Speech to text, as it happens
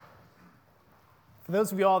For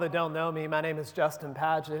those of you all that don't know me, my name is Justin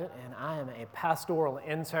Padgett, and I am a pastoral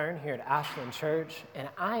intern here at Ashland Church, and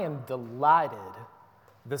I am delighted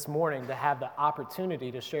this morning to have the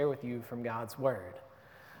opportunity to share with you from God's Word.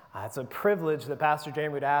 It's a privilege that Pastor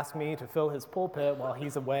Jamie would ask me to fill his pulpit while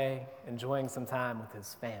he's away enjoying some time with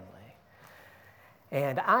his family.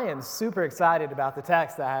 And I am super excited about the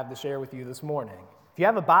text that I have to share with you this morning. If you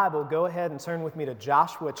have a Bible, go ahead and turn with me to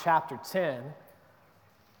Joshua chapter 10.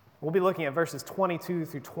 We'll be looking at verses 22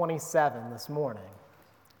 through 27 this morning.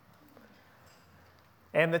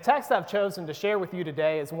 And the text I've chosen to share with you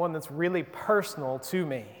today is one that's really personal to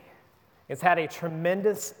me. It's had a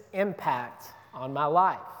tremendous impact on my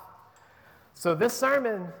life. So this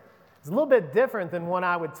sermon is a little bit different than one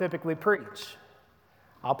I would typically preach.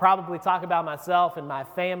 I'll probably talk about myself and my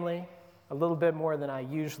family a little bit more than I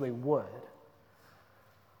usually would.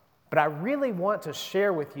 But I really want to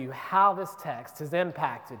share with you how this text has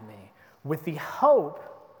impacted me with the hope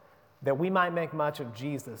that we might make much of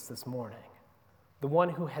Jesus this morning, the one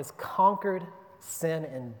who has conquered sin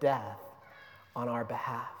and death on our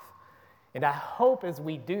behalf. And I hope as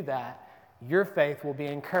we do that, your faith will be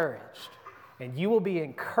encouraged, and you will be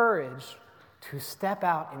encouraged to step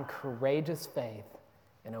out in courageous faith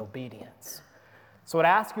and obedience. So I'd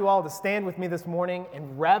ask you all to stand with me this morning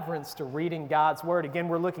in reverence to reading God's Word. Again,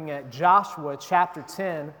 we're looking at Joshua chapter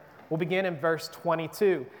 10. We'll begin in verse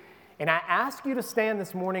 22. And I ask you to stand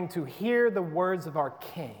this morning to hear the words of our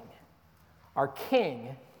King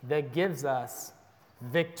that gives us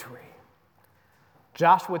victory.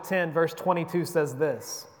 Joshua 10, verse 22 says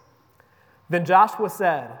this: Then Joshua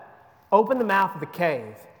said, "Open the mouth of the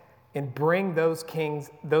cave and bring those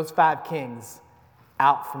 5 kings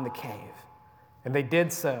out from the cave." And they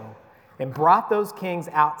did so, and brought those kings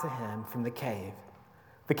out to him from the cave: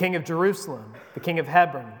 the king of Jerusalem, the king of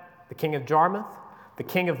Hebron, the king of Jarmuth, the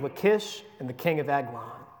king of Lachish, and the king of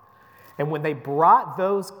Eglon. And when they brought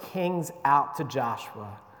those kings out to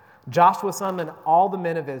Joshua, Joshua summoned all the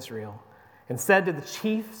men of Israel and said to the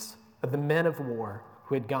chiefs of the men of war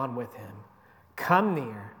who had gone with him, "Come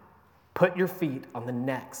near, put your feet on the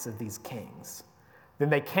necks of these kings." Then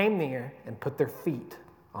they came near and put their feet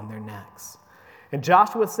on their necks. And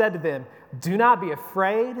Joshua said to them, "Do not be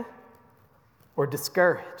afraid or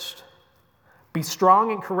discouraged. Be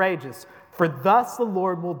strong and courageous, for thus the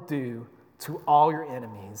Lord will do to all your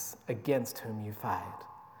enemies against whom you fight."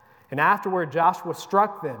 And afterward Joshua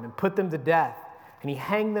struck them and put them to death, and he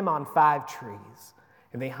hanged them on 5 trees.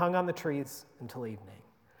 And they hung on the trees until evening.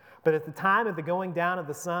 But at the time of the going down of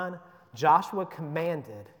the sun, Joshua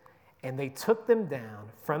commanded, and they took them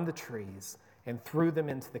down from the trees and threw them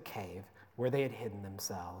into the cave where they had hidden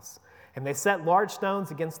themselves. And they set large stones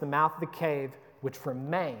against the mouth of the cave, which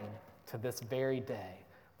remain to this very day.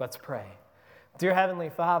 Let's pray. Dear Heavenly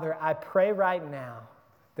Father, I pray right now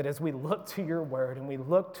that as we look to your word and we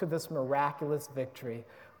look to this miraculous victory,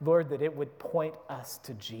 Lord, that it would point us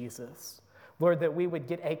to Jesus. Lord, that we would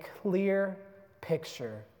get a clear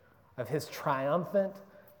picture of his triumphant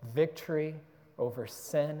victory over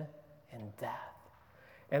sin and death.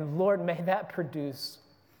 And Lord, may that produce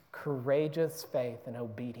courageous faith and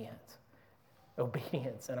obedience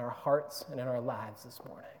in our hearts and in our lives this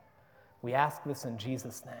morning. We ask this in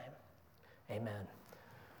Jesus' name. Amen.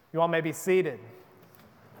 You all may be seated.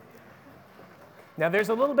 Now, there's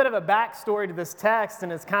a little bit of a backstory to this text,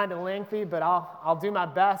 and it's kind of lengthy, but I'll do my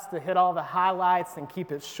best to hit all the highlights and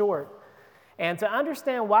keep it short. And to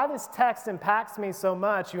understand why this text impacts me so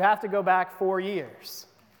much, you have to go back 4 years.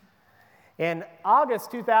 In August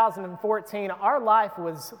 2014, our life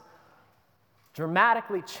was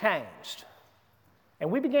dramatically changed. And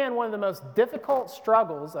we began one of the most difficult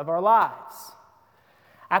struggles of our lives.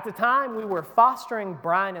 At the time, we were fostering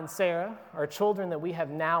Brian and Sarah, our children that we have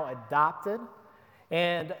now adopted.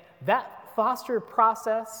 And that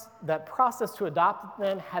that process to adopt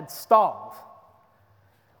them had stalled.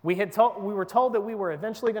 We were told that we were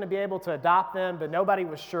eventually going to be able to adopt them, but nobody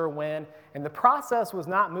was sure when, and the process was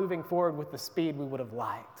not moving forward with the speed we would have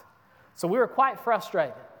liked. So we were quite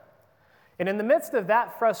frustrated. And in the midst of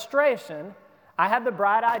that frustration, I had the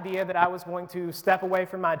bright idea that I was going to step away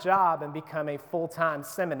from my job and become a full-time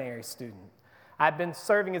seminary student. I'd been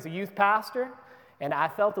serving as a youth pastor, and I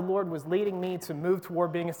felt the Lord was leading me to move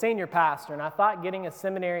toward being a senior pastor, and I thought getting a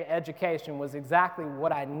seminary education was exactly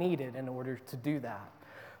what I needed in order to do that.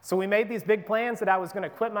 So we made these big plans that I was going to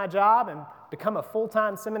quit my job and become a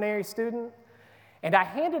full-time seminary student. And I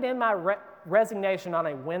handed in my resignation on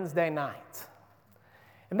a Wednesday night.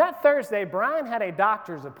 And that Thursday, Brian had a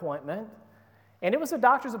doctor's appointment, and it was a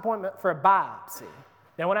doctor's appointment for a biopsy.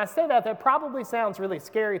 Now, when I say that, that probably sounds really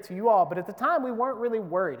scary to you all, but at the time, we weren't really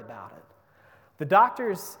worried about it. The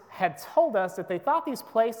doctors had told us that they thought these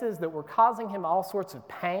places that were causing him all sorts of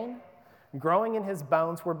pain, growing in his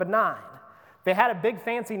bones, were benign. They had a big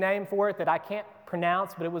fancy name for it that I can't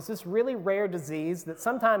pronounce, but it was this really rare disease that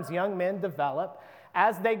sometimes young men develop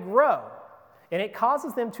as they grow, and it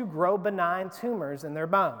causes them to grow benign tumors in their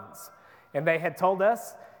bones. And they had told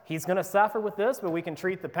us, he's going to suffer with this, but we can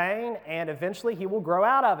treat the pain, and eventually he will grow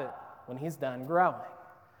out of it when he's done growing.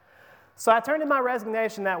 So I turned in my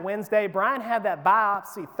resignation that Wednesday. Brian had that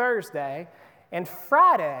biopsy Thursday, and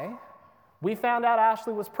Friday, we found out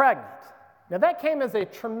Ashley was pregnant. Now, that came as a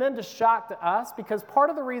tremendous shock to us because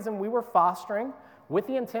part of the reason we were fostering with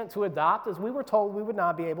the intent to adopt is we were told we would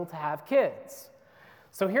not be able to have kids.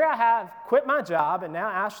 So here I have quit my job, and now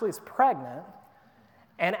Ashley's pregnant.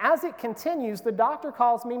 And as it continues, the doctor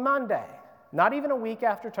calls me Monday, not even a week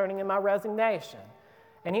after turning in my resignation.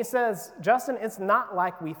 And he says, Justin, it's not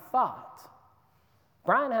like we thought.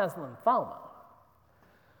 Brian has lymphoma.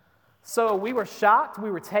 So we were shocked,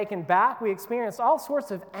 we were taken back, we experienced all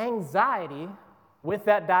sorts of anxiety with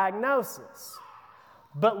that diagnosis.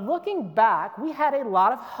 But looking back, we had a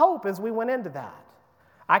lot of hope as we went into that.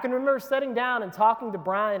 I can remember sitting down and talking to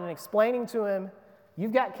Brian and explaining to him,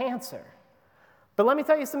 you've got cancer. But let me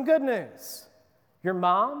tell you some good news. Your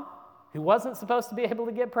mom, who wasn't supposed to be able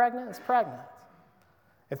to get pregnant, is pregnant.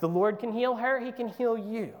 If the Lord can heal her, he can heal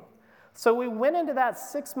you. So we went into that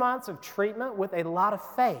 6 months of treatment with a lot of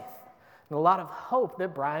faith and a lot of hope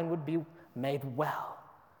that Brian would be made well.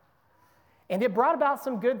 And it brought about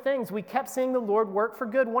some good things. We kept seeing the Lord work for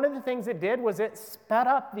good. One of the things it did was it sped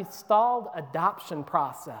up the stalled adoption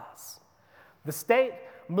process. The state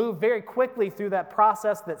moved very quickly through that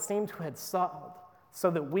process that seemed to have stalled so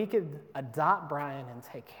that we could adopt Brian and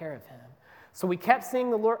take care of him. So we kept seeing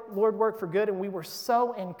the Lord work for good, and we were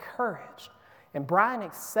so encouraged. And Brian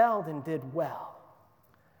excelled and did well.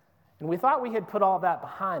 And we thought we had put all that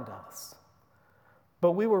behind us.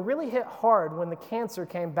 But we were really hit hard when the cancer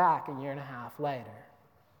came back a year and a half later.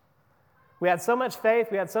 We had so much faith,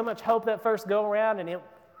 we had so much hope that first go around, and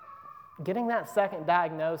getting that second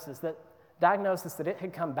diagnosis that it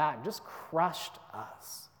had come back just crushed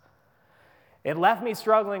us. It left me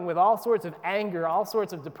struggling with all sorts of anger, all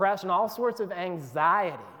sorts of depression, all sorts of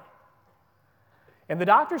anxiety. And the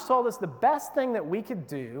doctors told us the best thing that we could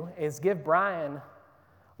do is give Brian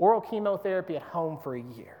oral chemotherapy at home for a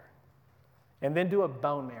year and then do a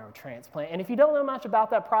bone marrow transplant. And if you don't know much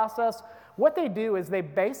about that process, what they do is they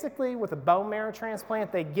basically, with a bone marrow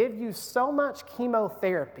transplant, they give you so much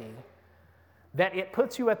chemotherapy that it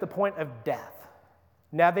puts you at the point of death.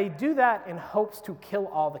 Now, they do that in hopes to kill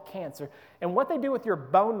all the cancer. And what they do with your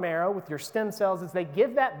bone marrow, with your stem cells, is they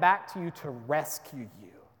give that back to you to rescue you.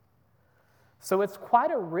 So it's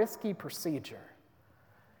quite a risky procedure.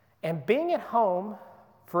 And being at home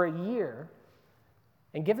for a year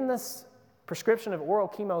and given this prescription of oral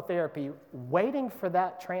chemotherapy, waiting for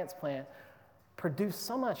that transplant produced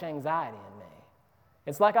so much anxiety in me.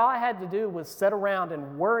 It's like all I had to do was sit around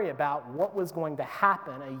and worry about what was going to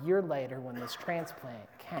happen a year later when this transplant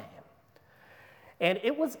came. And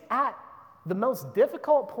it was at the most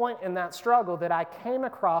difficult point in that struggle that I came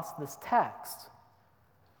across this text.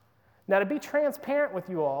 Now, to be transparent with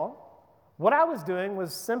you all, what I was doing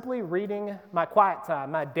was simply reading my quiet time,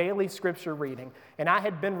 my daily scripture reading. And I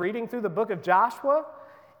had been reading through the book of Joshua,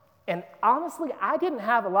 and honestly, I didn't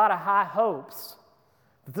have a lot of high hopes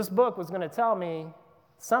that this book was going to tell me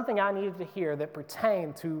something I needed to hear that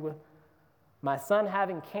pertained to my son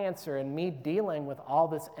having cancer and me dealing with all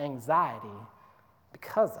this anxiety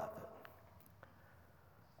because of it.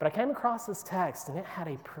 But I came across this text, and it had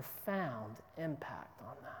a profound impact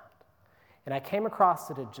on that. And I came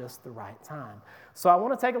across it at just the right time. So I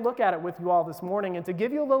want to take a look at it with you all this morning. And to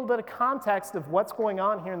give you a little bit of context of what's going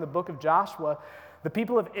on here in the book of Joshua, the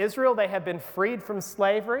people of Israel, they have been freed from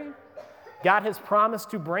slavery. God has promised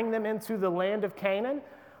to bring them into the land of Canaan,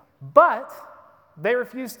 but they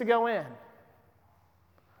refused to go in.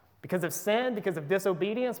 Because of sin, because of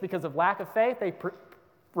disobedience, because of lack of faith, they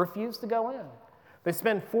refused to go in. They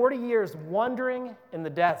spend 40 years wandering in the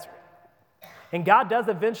desert. And God does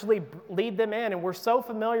eventually lead them in, and we're so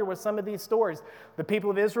familiar with some of these stories. The people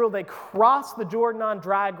of Israel, they cross the Jordan on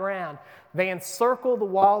dry ground. They encircle the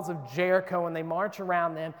walls of Jericho, and they march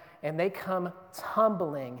around them, and they come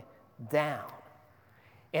tumbling down.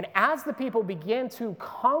 And as the people begin to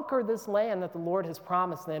conquer this land that the Lord has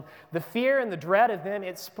promised them, the fear and the dread of them,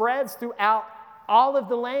 it spreads throughout all of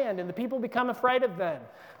the land, and the people become afraid of them.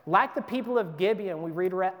 Like the people of Gibeon we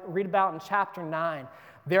read about in chapter 9.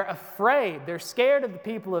 They're afraid, they're scared of the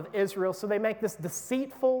people of Israel, so they make this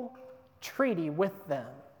deceitful treaty with them.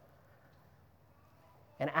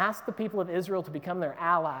 and ask the people of Israel to become their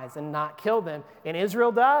allies and not kill them, and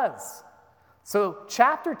Israel does. So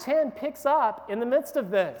chapter 10 picks up in the midst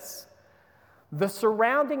of this. The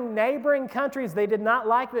surrounding neighboring countries, they did not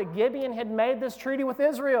like that Gibeon had made this treaty with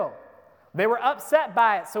Israel. They were upset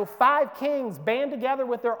by it, so 5 kings band together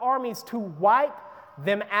with their armies to wipe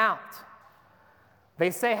them out.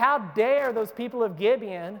 They say, how dare those people of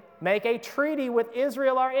Gibeon make a treaty with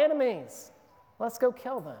Israel, our enemies? Let's go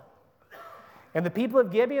kill them. And the people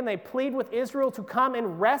of Gibeon, they plead with Israel to come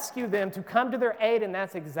and rescue them, to come to their aid, and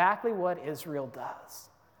that's exactly what Israel does.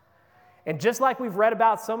 And just like we've read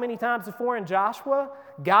about so many times before in Joshua,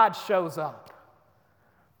 God shows up.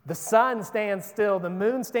 The sun stands still, the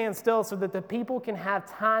moon stands still, so that the people can have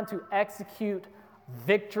time to execute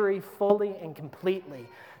victory fully and completely.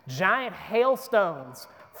 Giant hailstones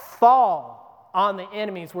fall on the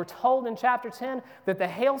enemies. We're told in chapter 10 that the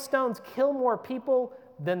hailstones kill more people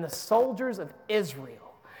than the soldiers of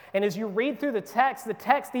Israel. And as you read through the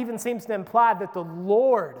text even seems to imply that the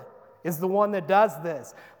Lord is the one that does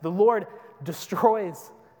this. The Lord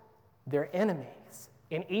destroys their enemies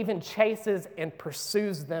and even chases and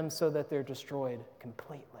pursues them so that they're destroyed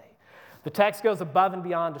completely. The text goes above and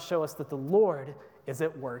beyond to show us that the Lord is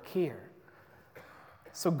at work here.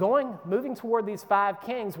 So moving toward these 5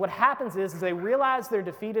 kings, what happens is they realize they're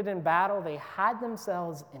defeated in battle, they hide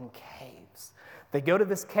themselves in caves. They go to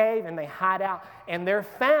this cave and they hide out, and they're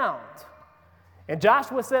found. And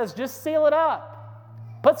Joshua says, just seal it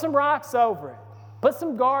up. Put some rocks over it. Put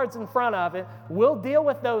some guards in front of it. We'll deal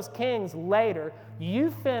with those kings later.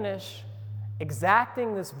 You finish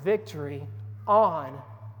exacting this victory on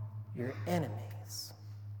your enemies.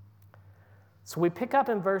 So we pick up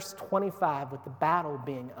in verse 25 with the battle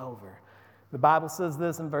being over. The Bible says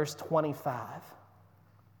this in verse 25.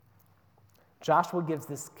 Joshua gives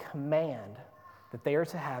this command that they are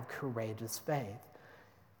to have courageous faith.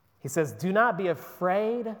 He says, do not be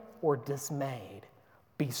afraid or dismayed.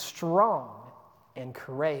 Be strong and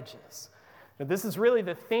courageous. Now, this is really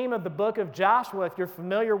the theme of the book of Joshua. If you're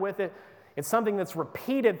familiar with it, it's something that's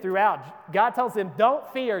repeated throughout. God tells them, don't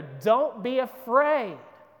fear, don't be afraid.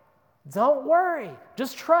 Don't worry,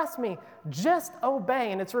 just trust me, just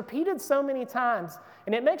obey. And it's repeated so many times,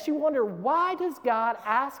 and it makes you wonder, why does God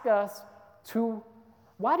ask us to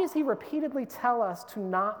Why does he repeatedly tell us to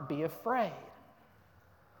not be afraid?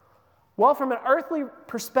 Well, from an earthly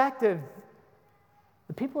perspective,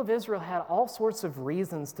 the people of Israel had all sorts of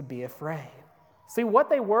reasons to be afraid. See, what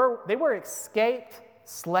they were escaped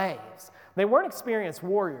slaves. They weren't experienced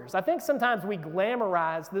warriors. I think sometimes we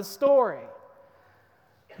glamorize this story.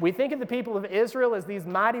 We think of the people of Israel as these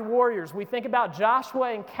mighty warriors. We think about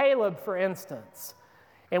Joshua and Caleb, for instance.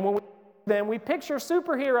 And then we picture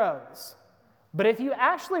superheroes. But if you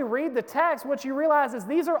actually read the text, what you realize is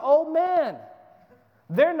these are old men.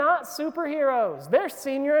 They're not superheroes. They're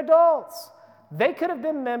senior adults. They could have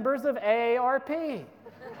been members of AARP.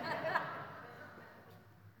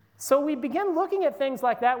 So we begin looking at things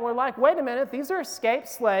like that, and we're like, wait a minute, these are escaped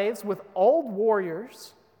slaves with old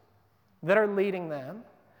warriors that are leading them.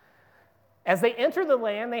 As they enter the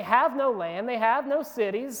land, they have no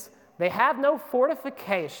cities, they have no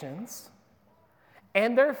fortifications,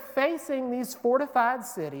 and they're facing these fortified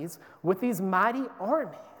cities with these mighty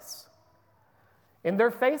armies. And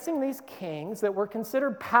they're facing these kings that were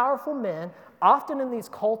considered powerful men. Often in these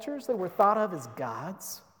cultures, they were thought of as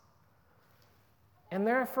gods. And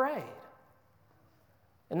they're afraid.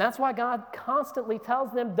 And that's why God constantly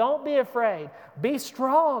tells them, don't be afraid. Be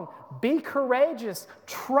strong. Be courageous.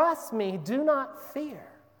 Trust me. Do not fear.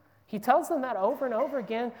 He tells them that over and over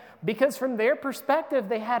again because from their perspective,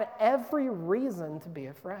 they had every reason to be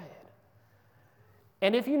afraid.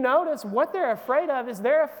 And if you notice, what they're afraid of is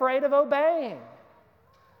they're afraid of obeying.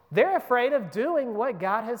 They're afraid of doing what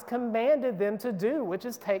God has commanded them to do, which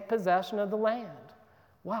is take possession of the land.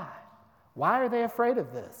 Why? Why are they afraid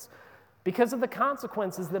of this? Because of the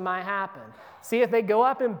consequences that might happen. See, if they go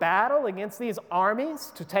up in battle against these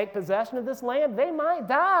armies to take possession of this land, they might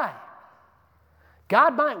die.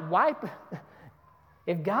 God might wipe.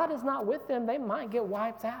 If God is not with them, they might get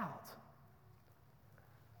wiped out.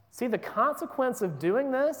 See, the consequence of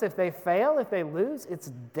doing this, if they fail, if they lose, it's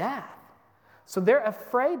death. So they're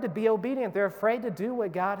afraid to be obedient. They're afraid to do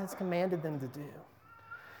what God has commanded them to do.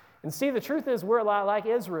 And see, the truth is we're a lot like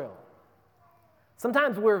Israel.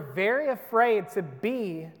 Sometimes we're very afraid to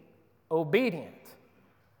be obedient.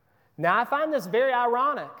 Now, I find this very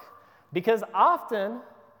ironic because often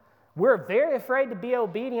we're very afraid to be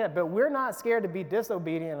obedient, but we're not scared to be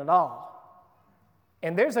disobedient at all.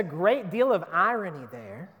 And there's a great deal of irony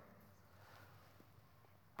there.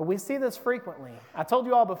 But we see this frequently. I told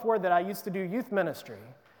you all before that I used to do youth ministry.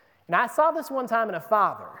 And I saw this one time in a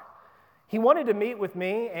father. He wanted to meet with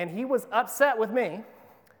me, and he was upset with me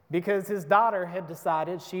because his daughter had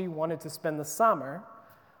decided she wanted to spend the summer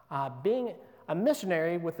being a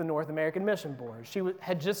missionary with the North American Mission Board. She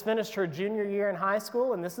had just finished her junior year in high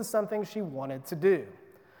school, and this is something she wanted to do.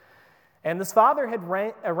 And this father had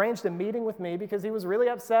arranged a meeting with me because he was really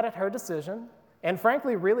upset at her decision, and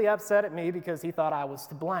frankly, really upset at me because he thought I was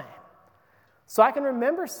to blame. So I can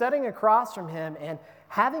remember sitting across from him and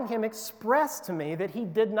having him express to me that he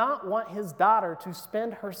did not want his daughter to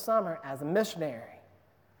spend her summer as a missionary.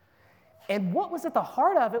 And what was at the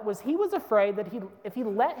heart of it was he was afraid that if he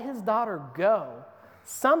let his daughter go,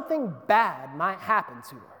 something bad might happen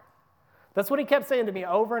to her. That's what he kept saying to me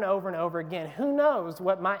over and over and over again. Who knows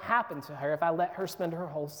what might happen to her if I let her spend her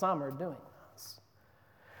whole summer doing this?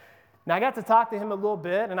 Now, I got to talk to him a little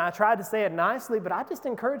bit, and I tried to say it nicely, but I just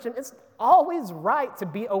encouraged him. It's always right to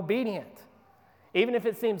be obedient, even if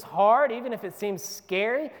it seems hard, even if it seems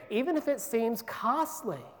scary, even if it seems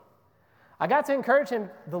costly. I got to encourage him,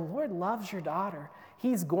 the Lord loves your daughter.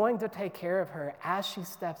 He's going to take care of her as she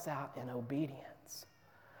steps out in obedience.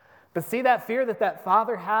 But see that fear that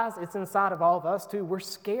father has, it's inside of all of us too. We're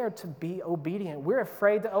scared to be obedient. We're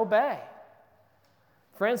afraid to obey.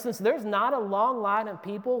 For instance, there's not a long line of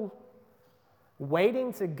people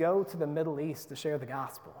waiting to go to the Middle East to share the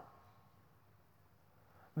gospel.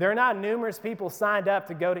 There are not numerous people signed up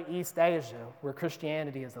to go to East Asia where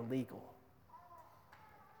Christianity is illegal.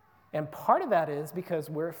 And part of that is because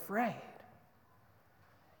we're afraid.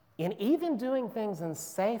 And even doing things in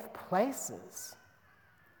safe places,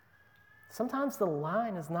 sometimes the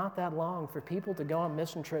line is not that long for people to go on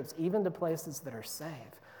mission trips, even to places that are safe.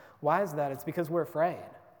 Why is that? It's because we're afraid.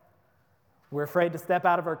 We're afraid to step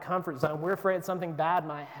out of our comfort zone. We're afraid something bad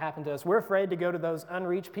might happen to us. We're afraid to go to those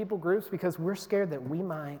unreached people groups because we're scared that we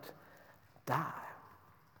might die.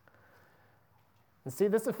 And see,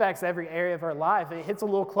 this affects every area of our life. It hits a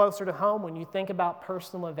little closer to home when you think about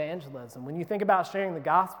personal evangelism, when you think about sharing the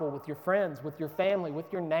gospel with your friends, with your family,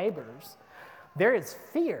 with your neighbors. There is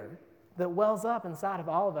fear that wells up inside of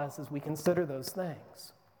all of us as we consider those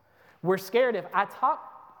things. We're scared if I talk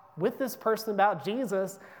with this person about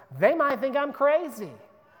Jesus, they might think I'm crazy.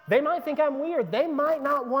 They might think I'm weird. They might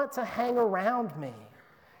not want to hang around me.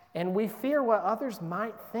 And we fear what others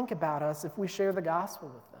might think about us if we share the gospel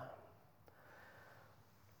with them.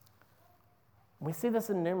 We see this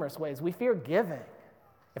in numerous ways. We fear giving.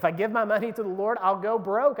 If I give my money to the Lord, I'll go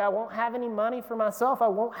broke. I won't have any money for myself. I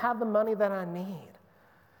won't have the money that I need.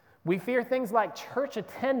 We fear things like church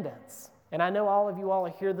attendance. And I know all of you all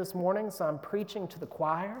are here this morning, so I'm preaching to the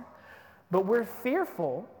choir. But we're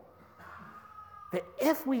fearful that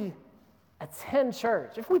if we attend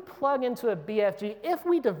church, if we plug into a BFG, if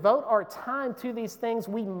we devote our time to these things,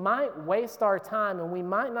 we might waste our time and we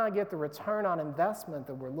might not get the return on investment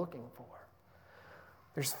that we're looking for.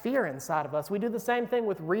 There's fear inside of us. We do the same thing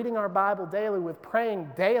with reading our Bible daily, with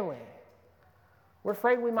praying daily. We're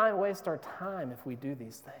afraid we might waste our time if we do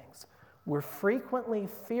these things. We're frequently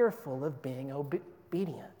fearful of being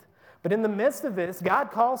obedient. But in the midst of this,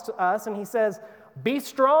 God calls to us and he says, be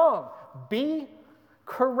strong, be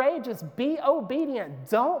courageous, be obedient.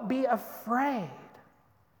 Don't be afraid.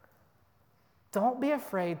 Don't be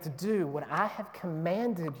afraid to do what I have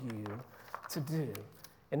commanded you to do.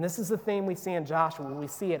 And this is the theme we see in Joshua. We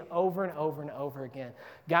see it over and over and over again.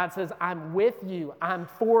 God says, I'm with you. I'm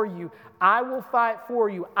for you. I will fight for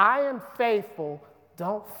you. I am faithful.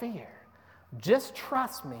 Don't fear. Just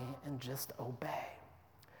trust me and just obey.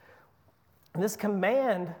 And this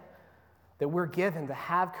command that we're given to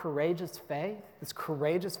have courageous faith, this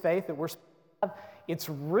courageous faith that we're supposed to have, it's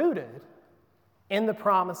rooted in the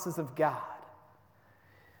promises of God.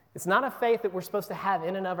 It's not a faith that we're supposed to have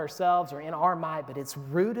in and of ourselves or in our might, but it's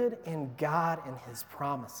rooted in God and his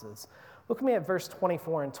promises. Look at me at verse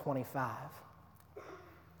 24 and 25.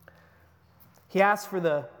 He asks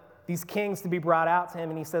for these kings to be brought out to him,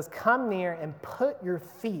 and he says, come near and put your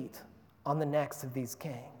feet on the necks of these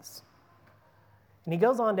kings. And he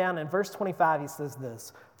goes on down in verse 25, he says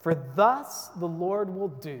this, for thus the Lord will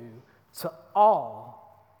do to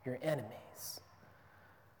all your enemies.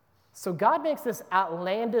 So God makes this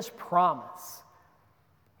outlandish promise.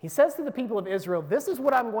 He says to the people of Israel, this is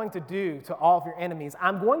what I'm going to do to all of your enemies.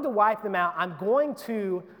 I'm going to wipe them out. I'm going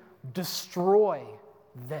to destroy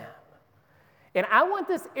them. And I want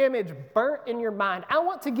this image burnt in your mind. I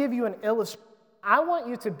want to give you an illustration. I want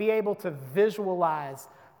you to be able to visualize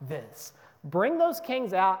this. Bring those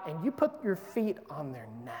kings out and you put your feet on their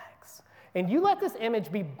necks. And you let this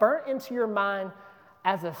image be burnt into your mind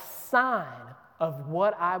as a sign of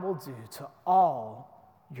what I will do to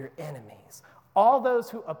all your enemies, all those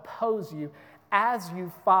who oppose you as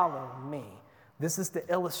you follow me. This is to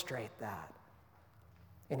illustrate that.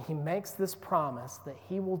 And he makes this promise that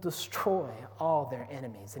he will destroy all their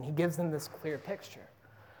enemies. And he gives them this clear picture.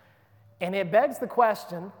 And it begs the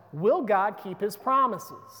question, will God keep his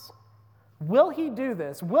promises? Will he do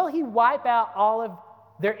this? Will he wipe out all of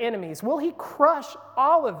their enemies? Will he crush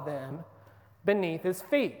all of them beneath his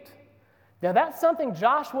feet? Now that's something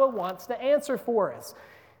Joshua wants to answer for us.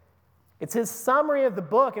 It's his summary of the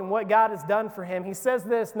book and what God has done for him. He says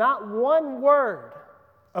this, not one word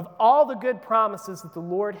of all the good promises that the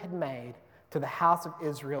Lord had made to the house of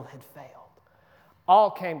Israel had failed. All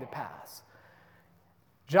came to pass.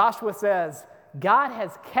 Joshua says, God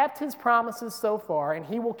has kept his promises so far, and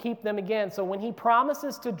he will keep them again. So when he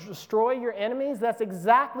promises to destroy your enemies, that's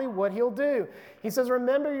exactly what he'll do. He says,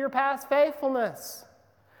 remember your past faithfulness.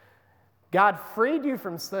 God freed you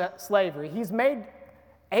from slavery. He's made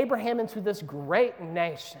Abraham into this great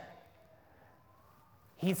nation.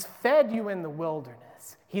 He's fed you in the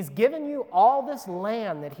wilderness. He's given you all this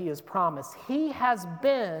land that he has promised. He has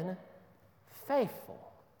been faithful.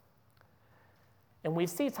 And we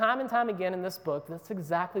see time and time again in this book, that's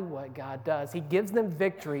exactly what God does. He gives them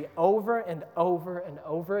victory over and over and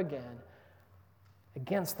over again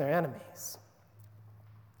against their enemies.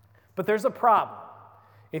 But there's a problem.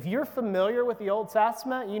 If you're familiar with the Old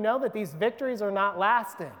Testament, you know that these victories are not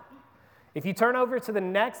lasting. If you turn over to the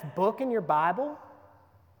next book in your Bible,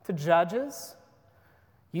 to Judges,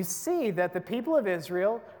 you see that the people of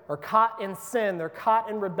Israel are caught in sin, they're caught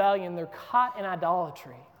in rebellion, they're caught in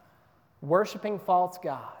idolatry, worshiping false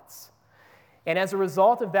gods. And as a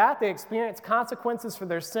result of that, they experience consequences for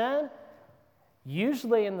their sin,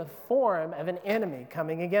 usually in the form of an enemy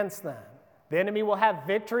coming against them. The enemy will have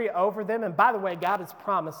victory over them. And by the way, God has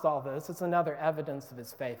promised all this. It's another evidence of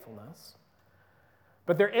his faithfulness.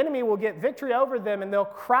 But their enemy will get victory over them, and they'll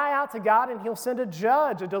cry out to God, and he'll send a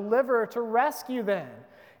judge, a deliverer to rescue them.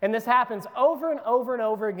 And this happens over and over and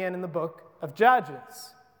over again in the book of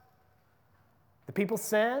Judges. The people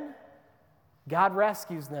sin, God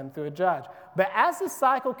rescues them through a judge. But as the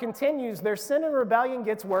cycle continues, their sin and rebellion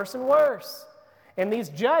gets worse and worse. And these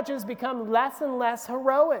judges become less and less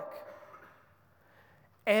heroic.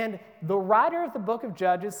 And the writer of the book of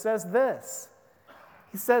Judges says this.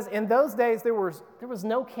 He says, in those days there was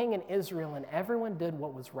no king in Israel, and everyone did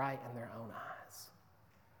what was right in their own eyes.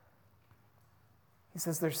 He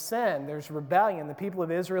says there's sin, there's rebellion. The people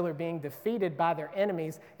of Israel are being defeated by their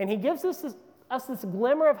enemies. And he gives us this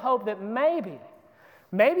glimmer of hope that maybe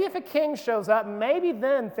if a king shows up, maybe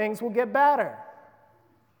then things will get better.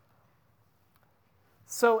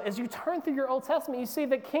 So as you turn through your Old Testament, you see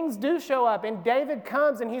that kings do show up, and David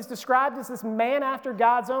comes, and he's described as this man after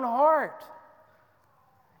God's own heart.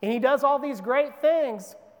 And he does all these great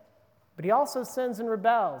things, but he also sins and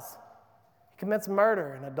rebels. He commits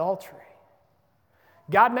murder and adultery.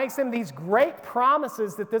 God makes him these great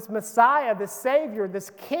promises that this Messiah, this Savior, this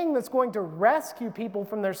King that's going to rescue people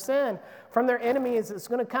from their sin, from their enemies, is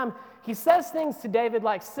going to come. He says things to David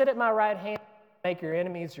like, sit at my right hand, make your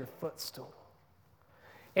enemies your footstool.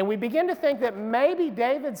 And we begin to think that maybe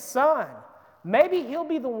David's son, maybe he'll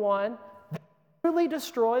be the one that truly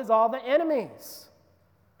destroys all the enemies.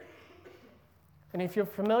 And if you're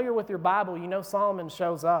familiar with your Bible, you know Solomon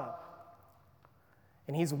shows up.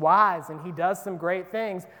 And he's wise, and he does some great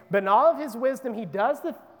things. But in all of his wisdom, he does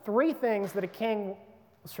the three things that a king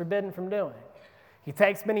was forbidden from doing. He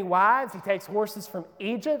takes many wives, he takes horses from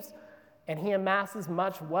Egypt, and he amasses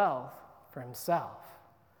much wealth for himself.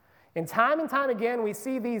 And time again, we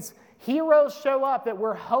see these heroes show up that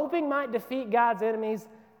we're hoping might defeat God's enemies,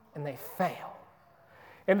 and they fail.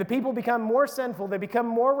 And the people become more sinful, they become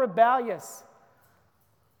more rebellious.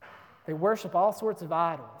 They worship all sorts of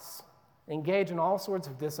idols, engage in all sorts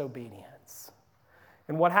of disobedience.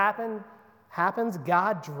 And what happens?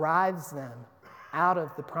 God drives them out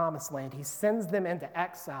of the promised land. He sends them into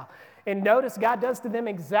exile. And notice God does to them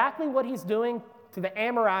exactly what he's doing to the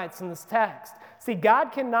Amorites in this text. See,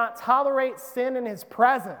 God cannot tolerate sin in his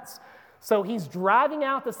presence. So he's driving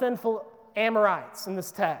out the sinful Amorites in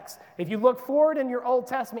this text. If you look forward in your Old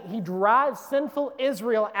Testament, he drives sinful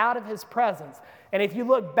Israel out of his presence. And if you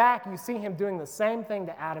look back, you see him doing the same thing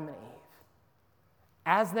to Adam and Eve.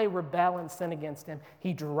 As they rebel and sin against him,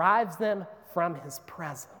 he drives them from his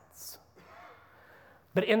presence.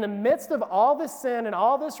 But in the midst of all this sin and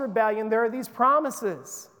all this rebellion, there are these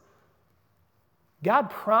promises. God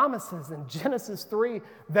promises in Genesis 3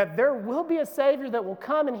 that there will be a Savior that will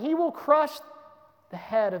come and he will crush the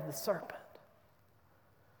head of the serpent.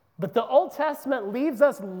 But the Old Testament leaves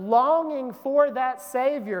us longing for that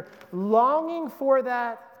Savior, longing for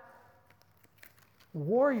that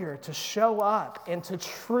warrior to show up and to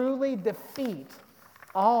truly defeat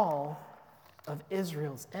all of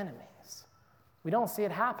Israel's enemies. We don't see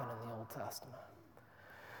it happen in the Old Testament.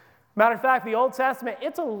 Matter of fact, the Old Testament,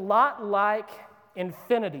 it's a lot like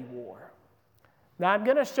Infinity War. Now, I'm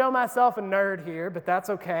going to show myself a nerd here, but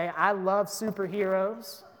that's okay. I love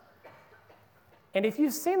superheroes. And if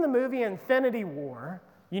you've seen the movie Infinity War,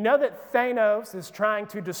 you know that Thanos is trying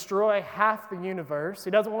to destroy half the universe.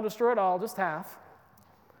 He doesn't want to destroy it all, just half.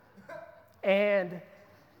 And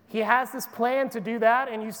he has this plan to do that,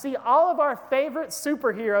 and you see all of our favorite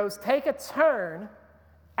superheroes take a turn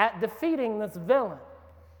at defeating this villain.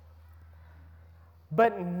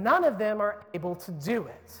 But none of them are able to do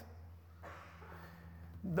it.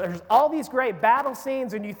 There's all these great battle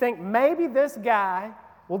scenes, and you think maybe this guy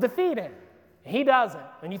will defeat him. He doesn't.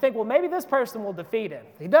 And you think, well, maybe this person will defeat him.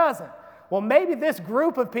 He doesn't. Well, maybe this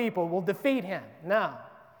group of people will defeat him. No,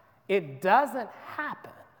 it doesn't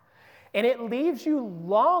happen. And it leaves you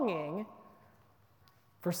longing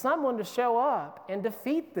for someone to show up and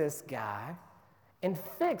defeat this guy and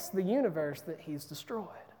fix the universe that he's destroyed.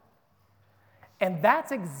 And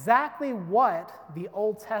that's exactly what the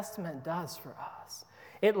Old Testament does for us.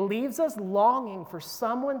 It leaves us longing for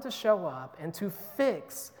someone to show up and to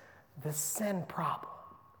fix the sin problem.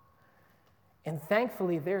 And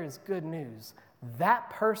thankfully, there is good news. That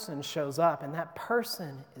person shows up, and that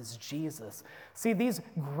person is Jesus. See, these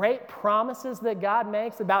great promises that God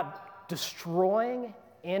makes about destroying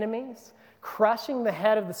enemies, crushing the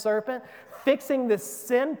head of the serpent, fixing the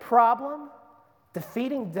sin problem,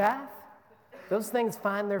 defeating death, those things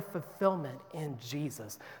find their fulfillment in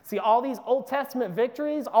Jesus. See, all these Old Testament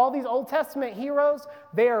victories, all these Old Testament heroes,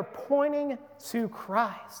 they are pointing to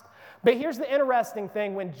Christ. But here's the interesting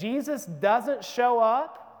thing. When Jesus doesn't show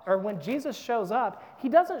up, or when Jesus shows up, he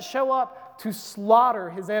doesn't show up to slaughter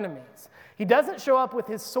his enemies. He doesn't show up with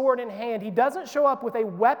his sword in hand. He doesn't show up with a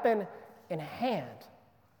weapon in hand.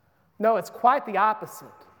 No, it's quite the opposite.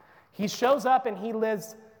 He shows up and he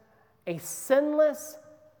lives a sinless,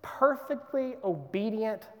 perfectly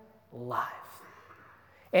obedient life.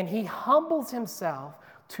 And he humbles himself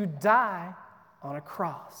to die on a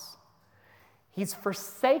cross. He's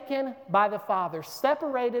forsaken by the Father,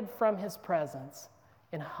 separated from his presence,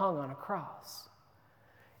 and hung on a cross.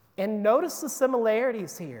 And notice the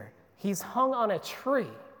similarities here. He's hung on a tree,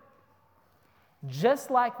 just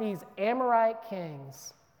like these Amorite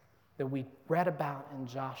kings that we read about in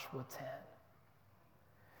Joshua 10.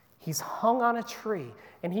 He's hung on a tree,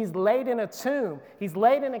 and he's laid in a tomb. He's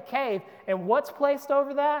laid in a cave, and what's placed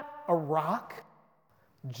over that? A rock,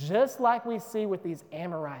 just like we see with these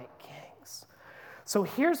Amorite kings. So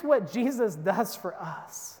here's what Jesus does for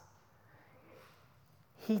us.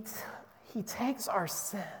 He takes our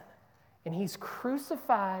sin, and he's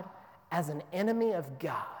crucified as an enemy of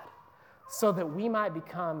God so that we might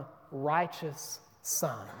become righteous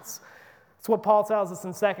sons. That's what Paul tells us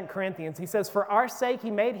in 2 Corinthians. He says, for our sake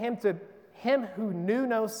he made him who knew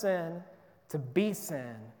no sin to be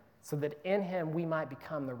sin, so that in him we might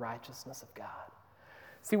become the righteousness of God.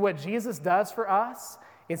 See, what Jesus does for us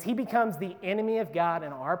is he becomes the enemy of God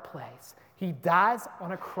in our place. He dies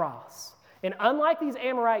on a cross. And unlike these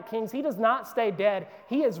Amorite kings, he does not stay dead.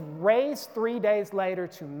 He is raised 3 days later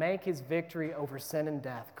to make his victory over sin and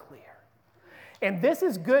death clear. And this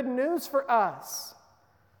is good news for us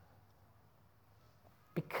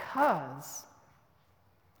because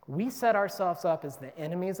we set ourselves up as the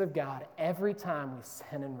enemies of God every time we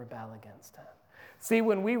sin and rebel against him. See,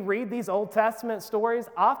 when we read these Old Testament stories,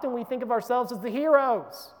 often we think of ourselves as the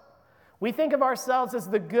heroes. We think of ourselves as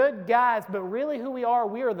the good guys, but really who we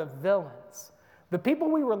are the villains. The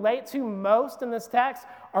people we relate to most in this text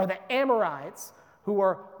are the Amorites, who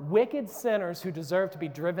are wicked sinners who deserve to be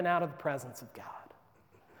driven out of the presence of God.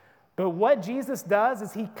 But what Jesus does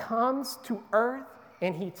is he comes to earth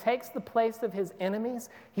and he takes the place of his enemies.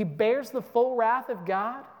 He bears the full wrath of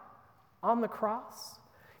God on the cross.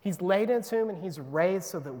 He's laid in a tomb and he's raised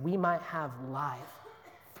so that we might have life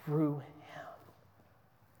through him.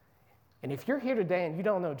 And if you're here today and you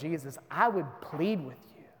don't know Jesus, I would plead with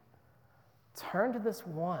you. Turn to this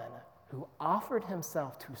one who offered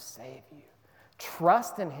himself to save you.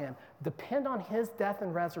 Trust in him. Depend on his death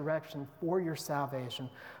and resurrection for your salvation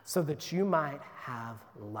so that you might have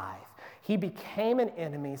life. He became an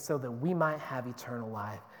enemy so that we might have eternal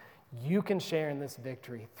life. You can share in this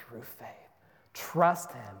victory through faith.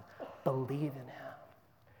 Trust him. Believe in him.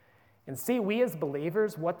 And see, we as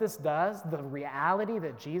believers, what this does, the reality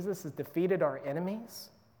that Jesus has defeated our enemies,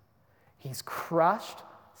 he's crushed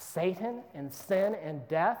Satan and sin and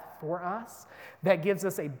death for us, that gives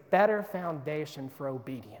us a better foundation for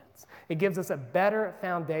obedience. It gives us a better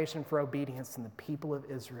foundation for obedience than the people of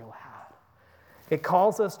Israel had. It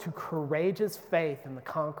calls us to courageous faith in the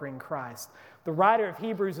conquering Christ. The writer of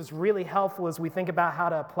Hebrews is really helpful as we think about how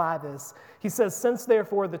to apply this. He says, "Since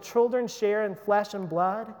therefore the children share in flesh and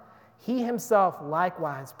blood, he himself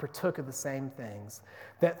likewise partook of the same things,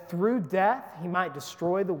 that through death he might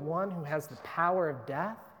destroy the one who has the power of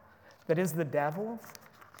death, that is the devil,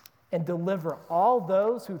 and deliver all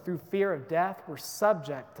those who through fear of death were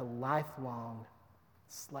subject to lifelong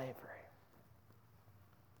slavery."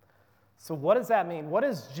 So what does that mean? What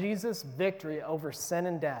does Jesus' victory over sin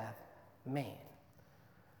and death mean?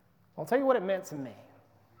 I'll tell you what it meant to me.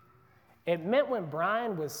 It meant when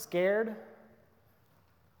Brian was scared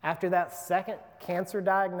after that second cancer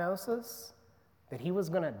diagnosis that he was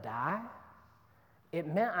going to die, it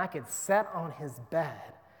meant I could sit on his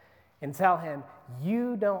bed and tell him,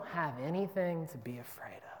 "You don't have anything to be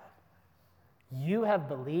afraid of. You have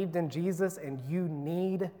believed in Jesus and you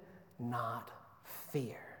need not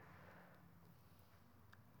fear."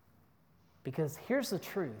 Because here's the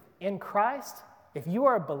truth. In Christ, if you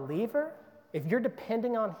are a believer, if you're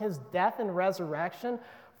depending on his death and resurrection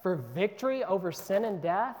for victory over sin and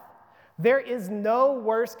death, there is no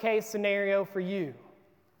worst case scenario for you.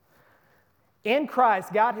 In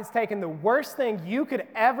Christ, God has taken the worst thing you could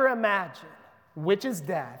ever imagine, which is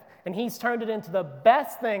death, and he's turned it into the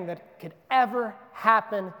best thing that could ever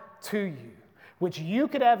happen to you, which you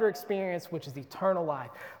could ever experience, which is eternal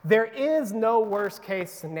life. There is no worst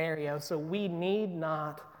case scenario, so we need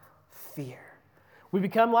not fear. We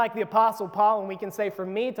become like the Apostle Paul, and we can say, "For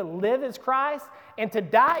me to live is Christ, and to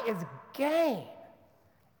die is gain."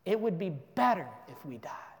 It would be better if we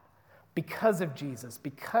died because of Jesus,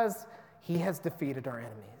 because he has defeated our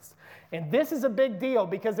enemies. And this is a big deal,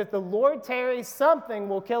 because if the Lord tarries, something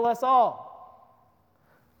will kill us all.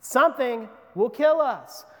 Something will kill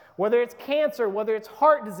us. Whether it's cancer, whether it's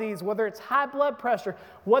heart disease, whether it's high blood pressure,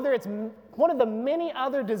 whether it's one of the many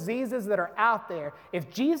other diseases that are out there,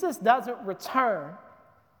 if Jesus doesn't return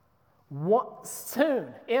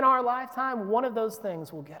soon in our lifetime, one of those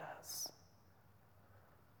things will get us.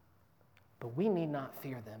 But we need not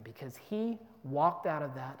fear them, because he walked out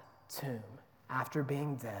of that tomb after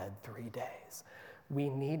being dead 3 days. We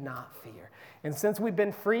need not fear. And since we've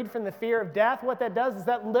been freed from the fear of death, what that does is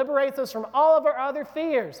that liberates us from all of our other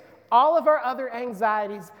fears, all of our other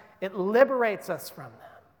anxieties. It liberates us from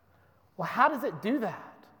them. Well, how does it do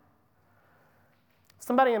that?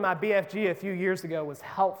 Somebody in my BFG a few years ago was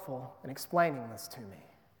helpful in explaining this to me.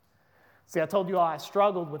 See, I told you all I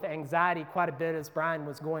struggled with anxiety quite a bit as Brian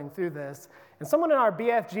was going through this. And someone in our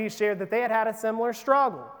BFG shared that they had had a similar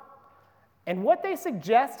struggle. And what they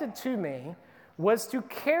suggested to me was to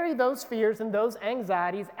carry those fears and those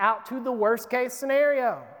anxieties out to the worst case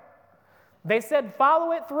scenario. They said,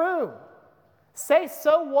 follow it through. Say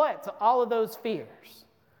so what to all of those fears.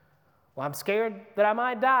 Well, I'm scared that I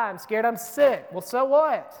might die. I'm scared I'm sick. Well, so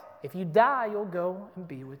what? If you die, you'll go and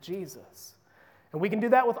be with Jesus. And we can do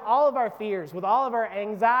that with all of our fears, with all of our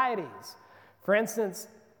anxieties. For instance,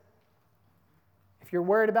 if you're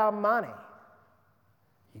worried about money,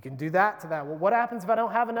 you can do that to that. Well, what happens if I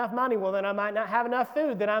don't have enough money? Well, then I might not have enough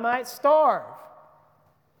food. Then I might starve.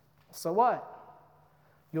 So what?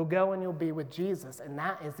 You'll go and you'll be with Jesus, and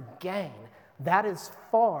that is gain. That is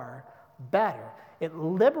far better. It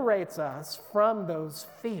liberates us from those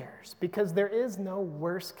fears because there is no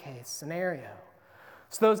worst case scenario.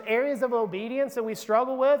 So those areas of obedience that we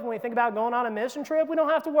struggle with when we think about going on a mission trip, we don't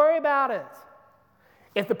have to worry about it.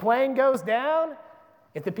 If the plane goes down,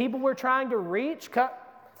 if the people we're trying to reach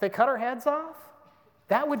they cut our heads off,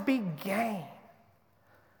 that would be gain.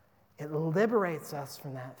 It liberates us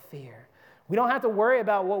from that fear. We don't have to worry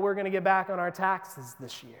about what we're going to get back on our taxes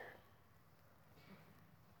this year.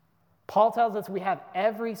 Paul tells us we have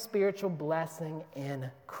every spiritual blessing in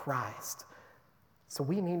Christ. So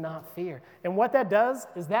we need not fear. And what that does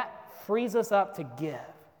is that frees us up to give.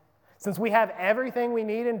 Since we have everything we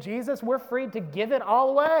need in Jesus, we're free to give it all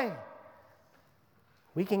away.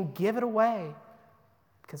 We can give it away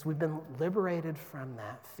because we've been liberated from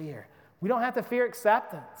that fear. We don't have to fear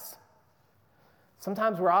acceptance.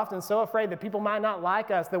 Sometimes we're often so afraid that people might not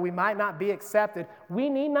like us, that we might not be accepted. We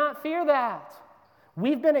need not fear that.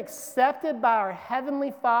 We've been accepted by our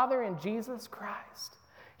Heavenly Father in Jesus Christ.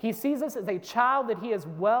 He sees us as a child that he is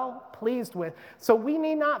well pleased with. So we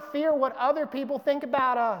need not fear what other people think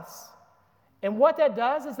about us. And what that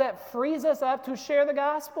does is that frees us up to share the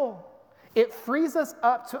gospel. It frees us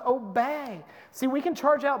up to obey. See, we can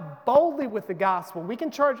charge out boldly with the gospel. We can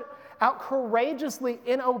charge out courageously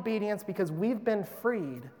in obedience because we've been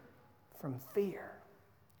freed from fear.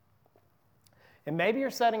 And maybe you're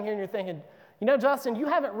sitting here and you're thinking, Justin, you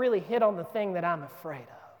haven't really hit on the thing that I'm afraid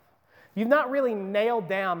of. You've not really nailed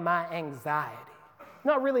down my anxiety. You've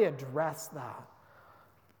not really addressed that.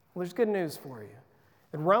 Well, there's good news for you.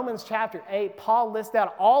 In Romans chapter 8, Paul lists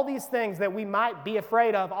out all these things that we might be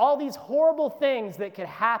afraid of, all these horrible things that could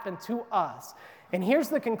happen to us. And here's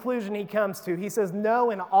the conclusion he comes to. He says, no,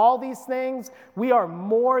 in all these things, we are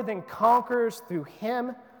more than conquerors through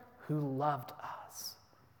him who loved us.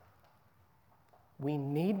 We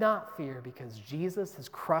need not fear because Jesus has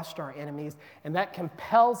crushed our enemies, and that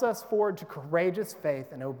compels us forward to courageous faith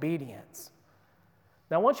and obedience.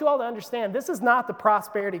 Now, I want you all to understand, this is not the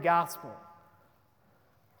prosperity gospel.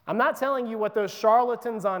 I'm not telling you what those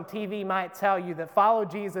charlatans on TV might tell you, that follow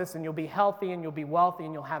Jesus and you'll be healthy and you'll be wealthy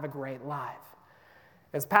and you'll have a great life.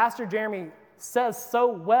 As Pastor Jeremy says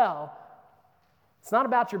so well, it's not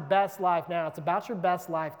about your best life now, it's about your best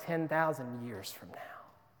life 10,000 years from now.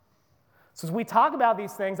 So as we talk about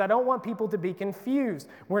these things, I don't want people to be confused.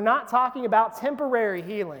 We're not talking about temporary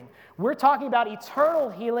healing. We're talking about eternal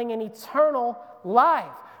healing and eternal life.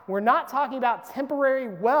 We're not talking about temporary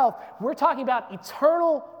wealth. We're talking about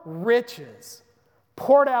eternal riches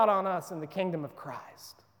poured out on us in the kingdom of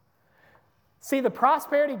Christ. See, the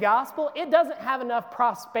prosperity gospel, it doesn't have enough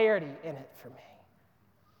prosperity in it for me.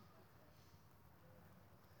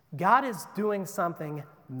 God is doing something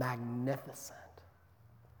magnificent.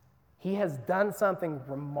 He has done something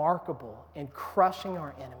remarkable in crushing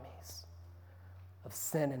our enemies of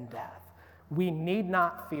sin and death. We need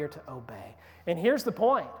not fear to obey. And here's the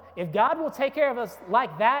point. If God will take care of us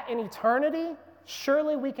like that in eternity,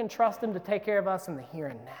 surely we can trust him to take care of us in the here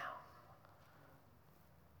and now.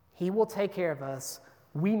 He will take care of us.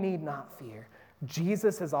 We need not fear.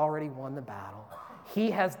 Jesus has already won the battle.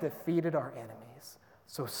 He has defeated our enemies.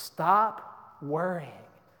 So stop worrying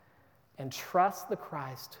and trust the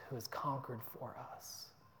Christ who has conquered for us.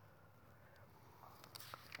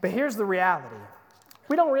 But here's the reality.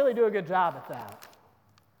 We don't really do a good job at that.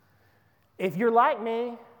 If you're like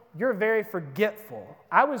me, you're very forgetful.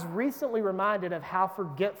 I was recently reminded of how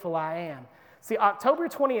forgetful I am. See, October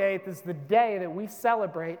 28th is the day that we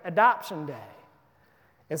celebrate Adoption Day.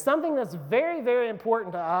 It's something that's very, very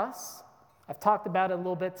important to us. I've talked about it a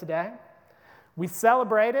little bit today. We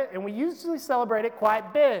celebrate it, and we usually celebrate it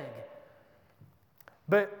quite big.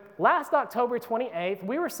 But last October 28th,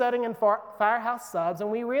 we were sitting in Firehouse Subs,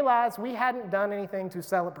 and we realized we hadn't done anything to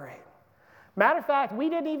celebrate. Matter of fact, we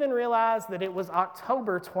didn't even realize that it was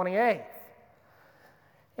October 28th.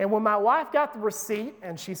 And when my wife got the receipt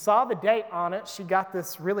and she saw the date on it, she got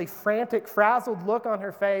this really frantic, frazzled look on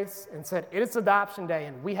her face and said, "It's Adoption Day,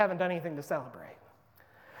 and we haven't done anything to celebrate."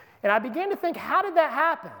 And I began to think, how did that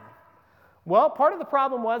happen? Well, part of the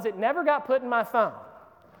problem was it never got put in my phone.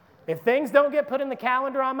 If things don't get put in the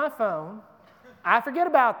calendar on my phone, I forget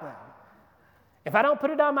about them. If I don't put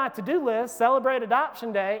it on my to-do list, celebrate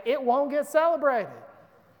Adoption Day, it won't get celebrated.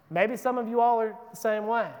 Maybe some of you all are the same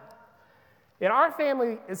way. And our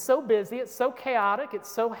family is so busy, it's so chaotic, it's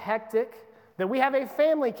so hectic, that we have a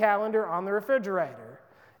family calendar on the refrigerator.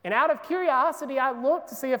 And out of curiosity, I looked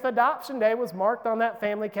to see if Adoption Day was marked on that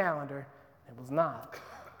family calendar. It was not.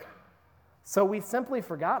 So we simply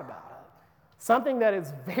forgot about it. Something that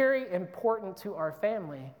is very important to our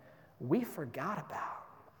family, we forgot about.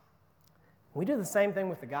 We do the same thing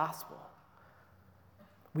with the gospel.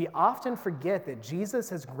 We often forget that Jesus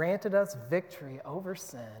has granted us victory over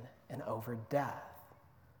sin and over death.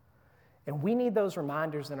 And we need those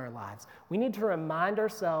reminders in our lives. We need to remind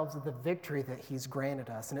ourselves of the victory that he's granted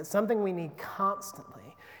us. And it's something we need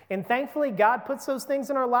constantly. And thankfully, God puts those things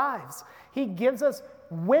in our lives. He gives us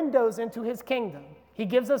windows into his kingdom. He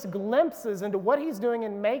gives us glimpses into what he's doing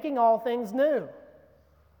in making all things new.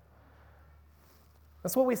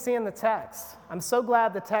 That's what we see in the text. I'm so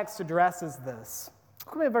glad the text addresses this.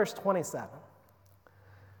 Look at verse 27. It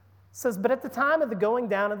says, "But at the time of the going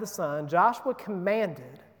down of the sun, Joshua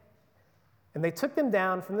commanded, and they took them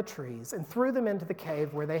down from the trees and threw them into the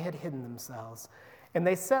cave where they had hidden themselves. And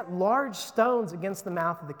they set large stones against the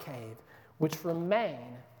mouth of the cave, which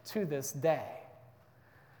remain to this day."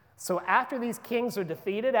 So after these kings are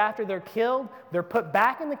defeated, after they're killed, they're put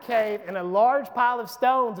back in the cave, and a large pile of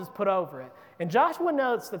stones is put over it. And Joshua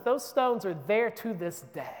notes that those stones are there to this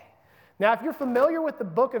day. Now, if you're familiar with the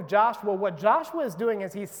book of Joshua, what Joshua is doing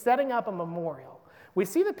is he's setting up a memorial. We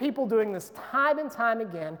see the people doing this time and time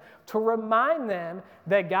again to remind them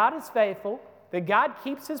that God is faithful, that God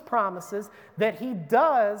keeps his promises, that he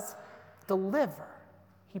does deliver.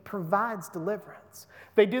 He provides deliverance.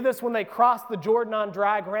 They do this when they cross the Jordan on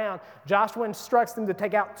dry ground. Joshua instructs them to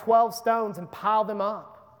take out 12 stones and pile them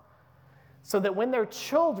up, so that when they're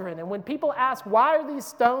children and when people ask, why are these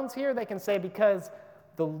stones here? They can say, because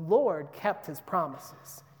the Lord kept his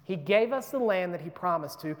promises. He gave us the land that he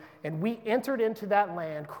promised to, and we entered into that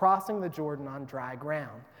land, crossing the Jordan on dry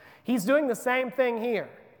ground. He's doing the same thing here.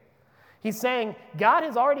 He's saying, God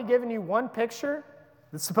has already given you one picture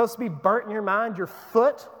that's supposed to be burnt in your mind, your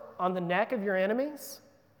foot on the neck of your enemies.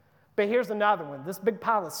 But here's another one, this big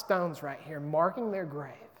pile of stones right here, marking their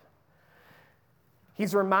grave.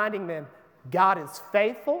 He's reminding them, God is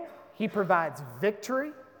faithful, he provides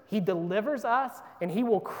victory, he delivers us, and he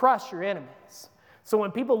will crush your enemies. So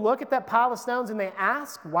when people look at that pile of stones and they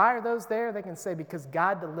ask, why are those there? They can say, because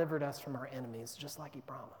God delivered us from our enemies, just like he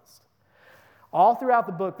promised. All throughout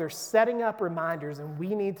the book, they're setting up reminders, and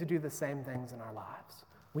we need to do the same things in our lives.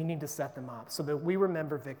 We need to set them up so that we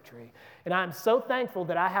remember victory. And I'm so thankful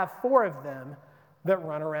that I have 4 of them that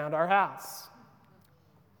run around our house.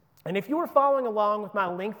 And if you were following along with my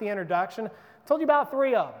lengthy introduction, I told you about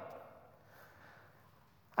 3 of them.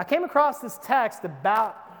 I came across this text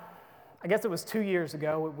about, I guess it was 2 years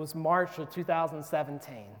ago. It was March of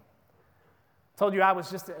 2017. I told you I was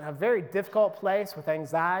just in a very difficult place with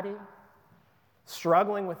anxiety,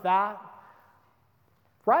 struggling with that.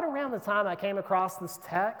 Right around the time I came across this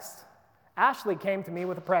text, Ashley came to me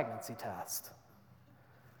with a pregnancy test.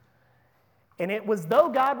 And it was though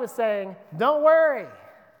God was saying, don't worry,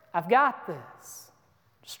 I've got this.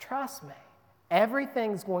 Just trust me.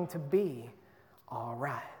 Everything's going to be all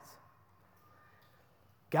right.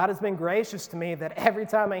 God has been gracious to me that every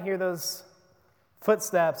time I hear those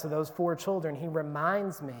footsteps of those 4 children, he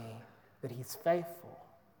reminds me that he's faithful,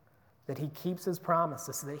 that he keeps his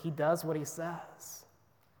promises, that he does what he says.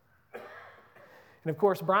 And of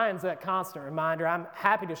course, Brian's that constant reminder. I'm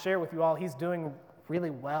happy to share with you all, he's doing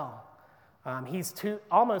really well. He's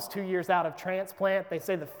almost 2 years out of transplant. They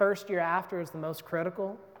say the first year after is the most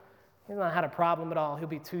critical. He's not had a problem at all. He'll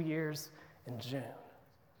be 2 years in June.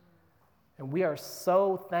 And we are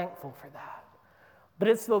so thankful for that. But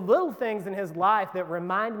it's the little things in his life that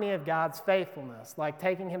remind me of God's faithfulness, like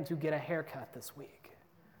taking him to get a haircut this week.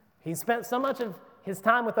 He spent so much of his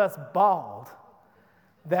time with us bald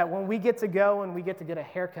that when we get to go and we get to get a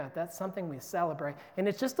haircut, that's something we celebrate. And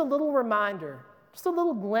it's just a little reminder, just a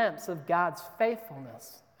little glimpse of God's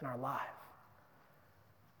faithfulness in our life.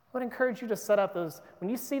 I would encourage you to set up those, when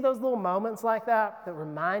you see those little moments like that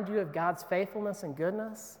remind you of God's faithfulness and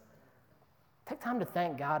goodness, take time to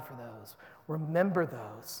thank God for those. Remember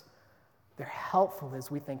those. They're helpful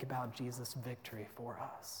as we think about Jesus' victory for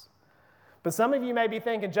us. But some of you may be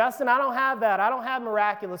thinking, Justin, I don't have that. I don't have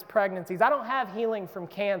miraculous pregnancies. I don't have healing from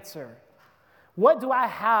cancer. What do I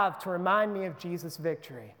have to remind me of Jesus'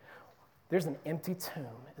 victory? There's an empty tomb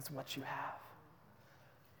is what you have.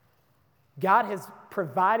 God has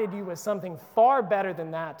provided you with something far better than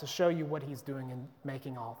that to show you what he's doing in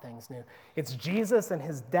making all things new. It's Jesus and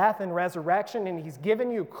his death and resurrection, and he's given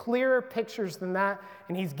you clearer pictures than that,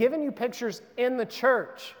 and he's given you pictures in the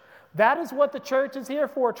church. That is what the church is here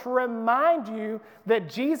for, to remind you that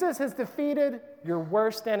Jesus has defeated your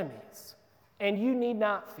worst enemies, and you need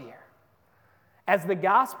not fear. As the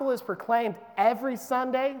gospel is proclaimed every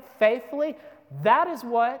Sunday faithfully, that is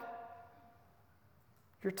what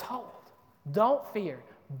you're told. Don't fear.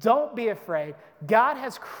 Don't be afraid. God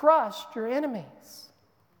has crushed your enemies.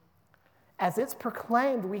 As it's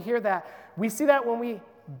proclaimed, we hear that. We see that when we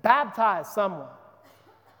baptize someone.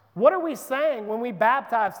 What are we saying when we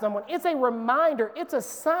baptize someone? It's a reminder. It's a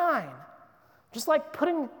sign. Just like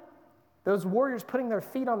those warriors putting their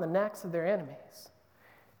feet on the necks of their enemies.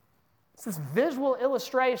 It's this visual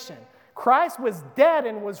illustration. Christ was dead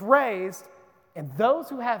and was raised, and those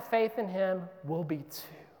who have faith in him will be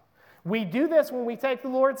too. We do this when we take the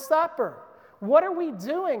Lord's Supper. What are we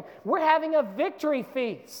doing? We're having a victory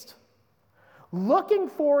feast. Looking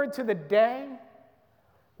forward to the day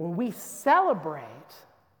when we celebrate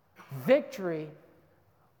victory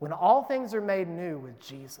when all things are made new with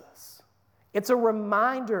Jesus. It's a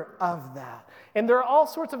reminder of that. And there are all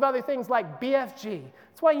sorts of other things like BFG.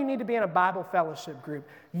 That's why you need to be in a Bible fellowship group.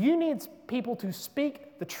 You need people to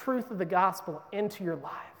speak the truth of the gospel into your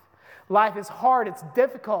life. Life is hard. It's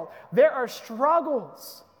difficult. There are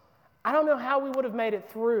struggles. I don't know how we would have made it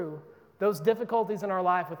through those difficulties in our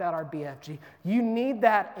life without our BFG. You need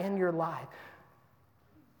that in your life.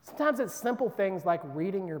 Sometimes it's simple things like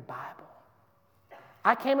reading your Bible.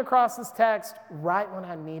 I came across this text right when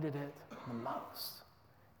I needed it the most,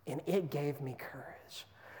 and it gave me courage.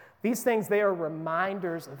 These things, they are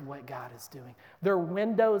reminders of what God is doing. They're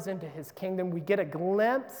windows into his kingdom. We get a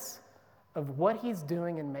glimpse of what he's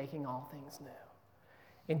doing in making all things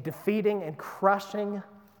new, in defeating and crushing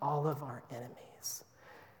all of our enemies.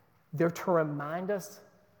 They're to remind us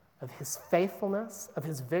of his faithfulness, of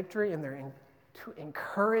his victory, and they're to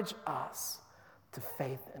encourage us to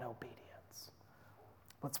faith and obedience.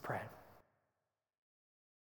 Let's pray.